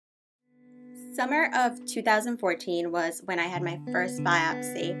summer of 2014 was when I had my first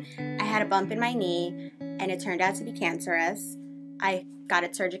biopsy. I had a bump in my knee and it turned out to be cancerous. I got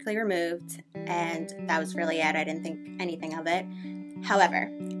it surgically removed and that was really it. I didn't think anything of it.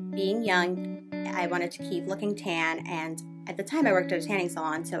 However, being young, I wanted to keep looking tan, and at the time I worked at a tanning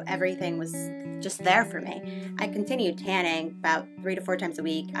salon, so everything was just there for me. I continued tanning about 3 to 4 times a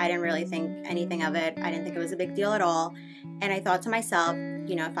week. I didn't really think anything of it. I didn't think it was a big deal at all. And I thought to myself,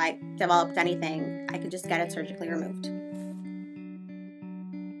 you know, if I developed anything, I could just get it surgically removed.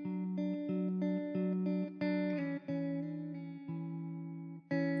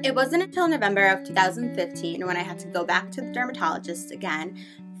 It wasn't until November of 2015, when I had to go back to the dermatologist again,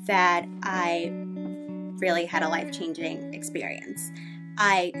 that I really had a life-changing experience.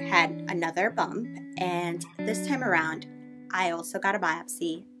 I had another bump, and this time around, I also got a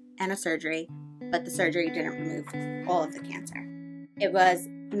biopsy and a surgery, but the surgery didn't remove all of the cancer. It was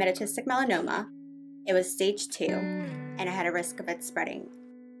metastatic melanoma. It was stage 2, and I had a risk of it spreading.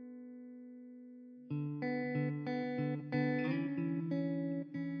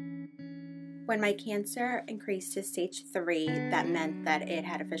 When my cancer increased to stage 3, that meant that it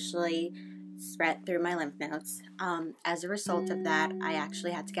had officially spread through my lymph nodes. As a result of that, I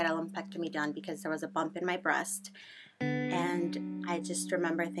actually had to get a lumpectomy done because there was a bump in my breast. And I just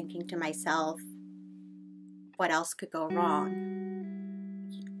remember thinking to myself, what else could go wrong?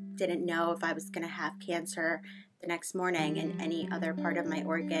 Didn't know if I was going to have cancer the next morning in any other part of my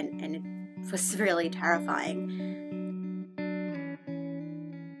organ, and it was really terrifying.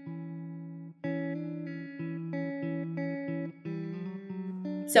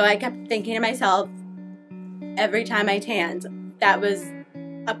 So I kept thinking to myself, every time I tanned, that was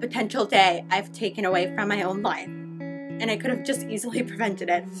a potential day I've taken away from my own life. And I could have just easily prevented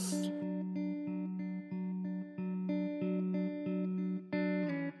it.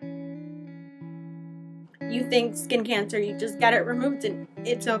 You think skin cancer, you just get it removed and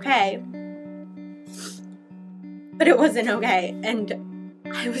it's okay. But it wasn't okay, and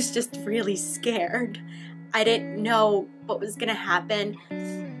I was just really scared. I didn't know what was going to happen.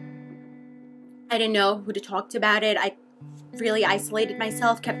 I didn't know who to talk to about it. I really isolated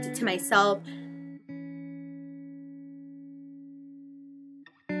myself, kept it to myself.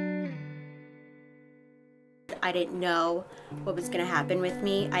 I didn't know what was going to happen with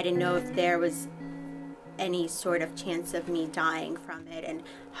me. I didn't know if there was any sort of chance of me dying from it and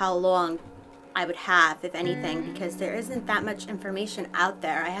how long I would have, if anything, because there isn't that much information out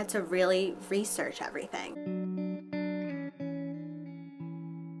there. I had to really research everything.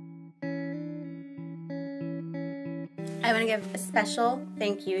 I want to give a special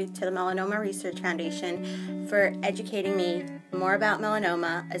thank you to the Melanoma Research Foundation for educating me more about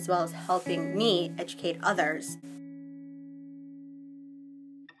melanoma, as well as helping me educate others.